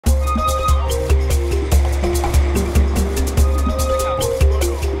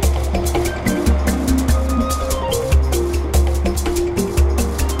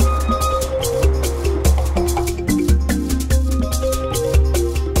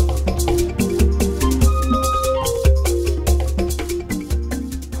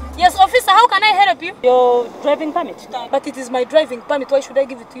Your driving permit? But it is my driving permit. Why should I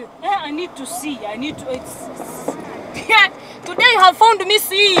give it to you? Yeah, I need to see. I need to. Yeah. Today you have found me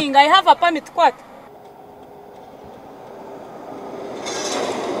seeing. I have a permit. What?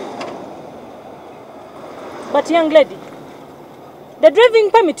 But young lady, the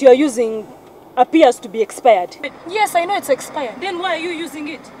driving permit you are using appears to be expired. Yes, I know it's expired. Then why are you using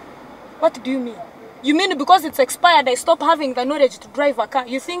it? What do you mean? You mean because it's expired, I stop having the knowledge to drive a car?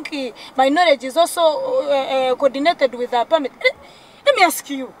 You think my knowledge is also coordinated with a permit? Let me ask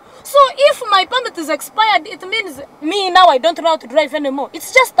you. So if my permit is expired, it means me now I don't know how to drive anymore.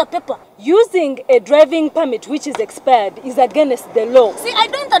 It's just a paper. Using a driving permit which is expired is against the law. See, I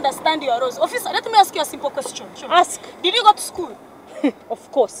don't understand your rules. Officer, let me ask you a simple question. Sure. Ask. Did you go to school?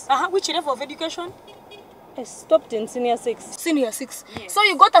 Of course. Which level of education? I stopped in senior 6. Senior 6. Yes. So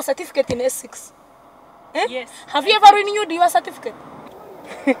you got a certificate in S6? Eh? Yes. Have you ever renewed your certificate?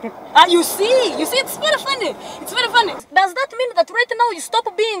 You see, it's very funny. It's very funny. Does that mean that right now you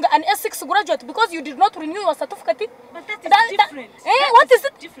stop being an S6 graduate because you did not renew your certificate? But that is different. What is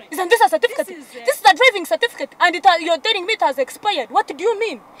it? Different. Isn't this a certificate? This is a driving certificate, and you're telling me it has expired. What do you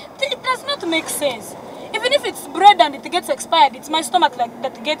mean? It does not make sense. Even if it's bread and it gets expired, it's my stomach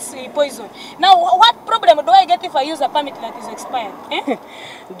that gets poisoned. Now, what problem do I get if I use a permit that is expired? Eh?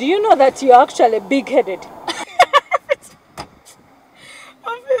 Do you know that you're actually big-headed?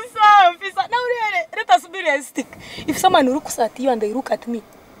 Officer, now really, let us be realistic. If someone looks at you and they look at me,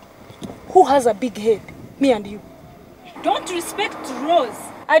 who has a big head? Me and you. Don't respect rules.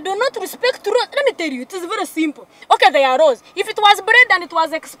 I do not respect rules. Let me tell you, it is very simple. Okay, they are rules. If it was bread and it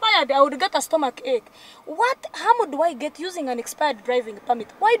was expired, I would get a stomach ache. What harm do I get using an expired driving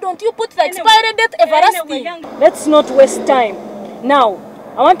permit? Why don't you put the expiry date everlasting? Let's not waste time. Now,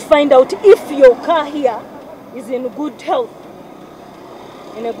 I want to find out if your car here is in good health,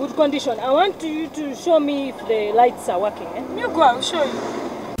 in a good condition. I want you to show me if the lights are working. You go, I'll show you.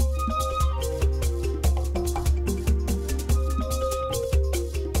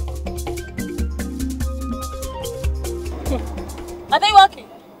 Are they working?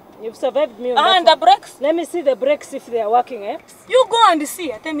 You've survived me on And that the brakes? Let me see the brakes if they are working, You go and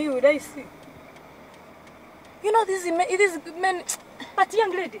see. Tell me, would I see? You know, these men... But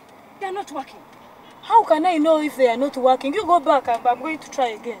young lady, they are not working. How can I know if they are not working? You go back and I'm going to try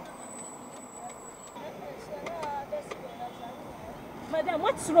again. Madam,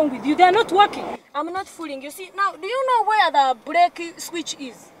 what's wrong with you? They are not working. I'm not fooling you. See, now, do you know where the brake switch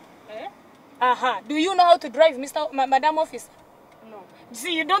is? Do you know how to drive, Madam Officer? No.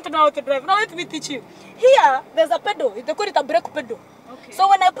 See, you don't know how to drive. Now let me teach you. Here, there's a pedal. They call it a brake pedal. Okay. So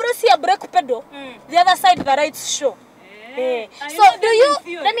when I press here brake pedal, the other side the lights show. So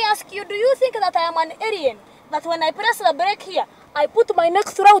let me ask you, do you think that I am an alien? That when I press the brake here, I put my neck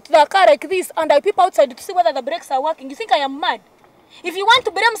throughout the car like this and I peep outside to see whether the brakes are working? You think I am mad? If you want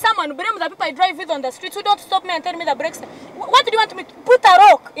to blame someone, blame the people I drive with on the streets who don't stop me and tell me the brakes. What do you want me to put a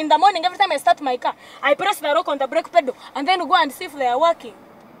rock in the morning every time I start my car? I press the rock on the brake pedal and then go and see if they are working.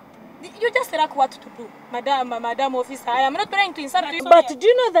 You just lack what to do, Madam Officer. I am not trying to insult you. But do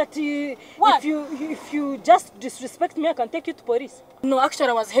you know that if you just disrespect me, I can take you to police? No, actually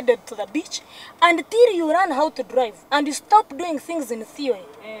I was headed to the beach until you learn how to drive and you stop doing things in theory.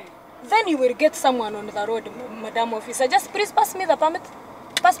 Then you will get someone on the road, Madam Officer. Just please pass me the permit.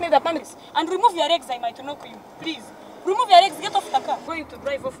 Pass me the permit. And remove your legs, I might knock you. Please. Remove your legs, get off the car. I'm going to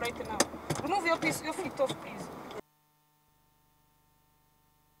drive off right now. Remove your feet off, please.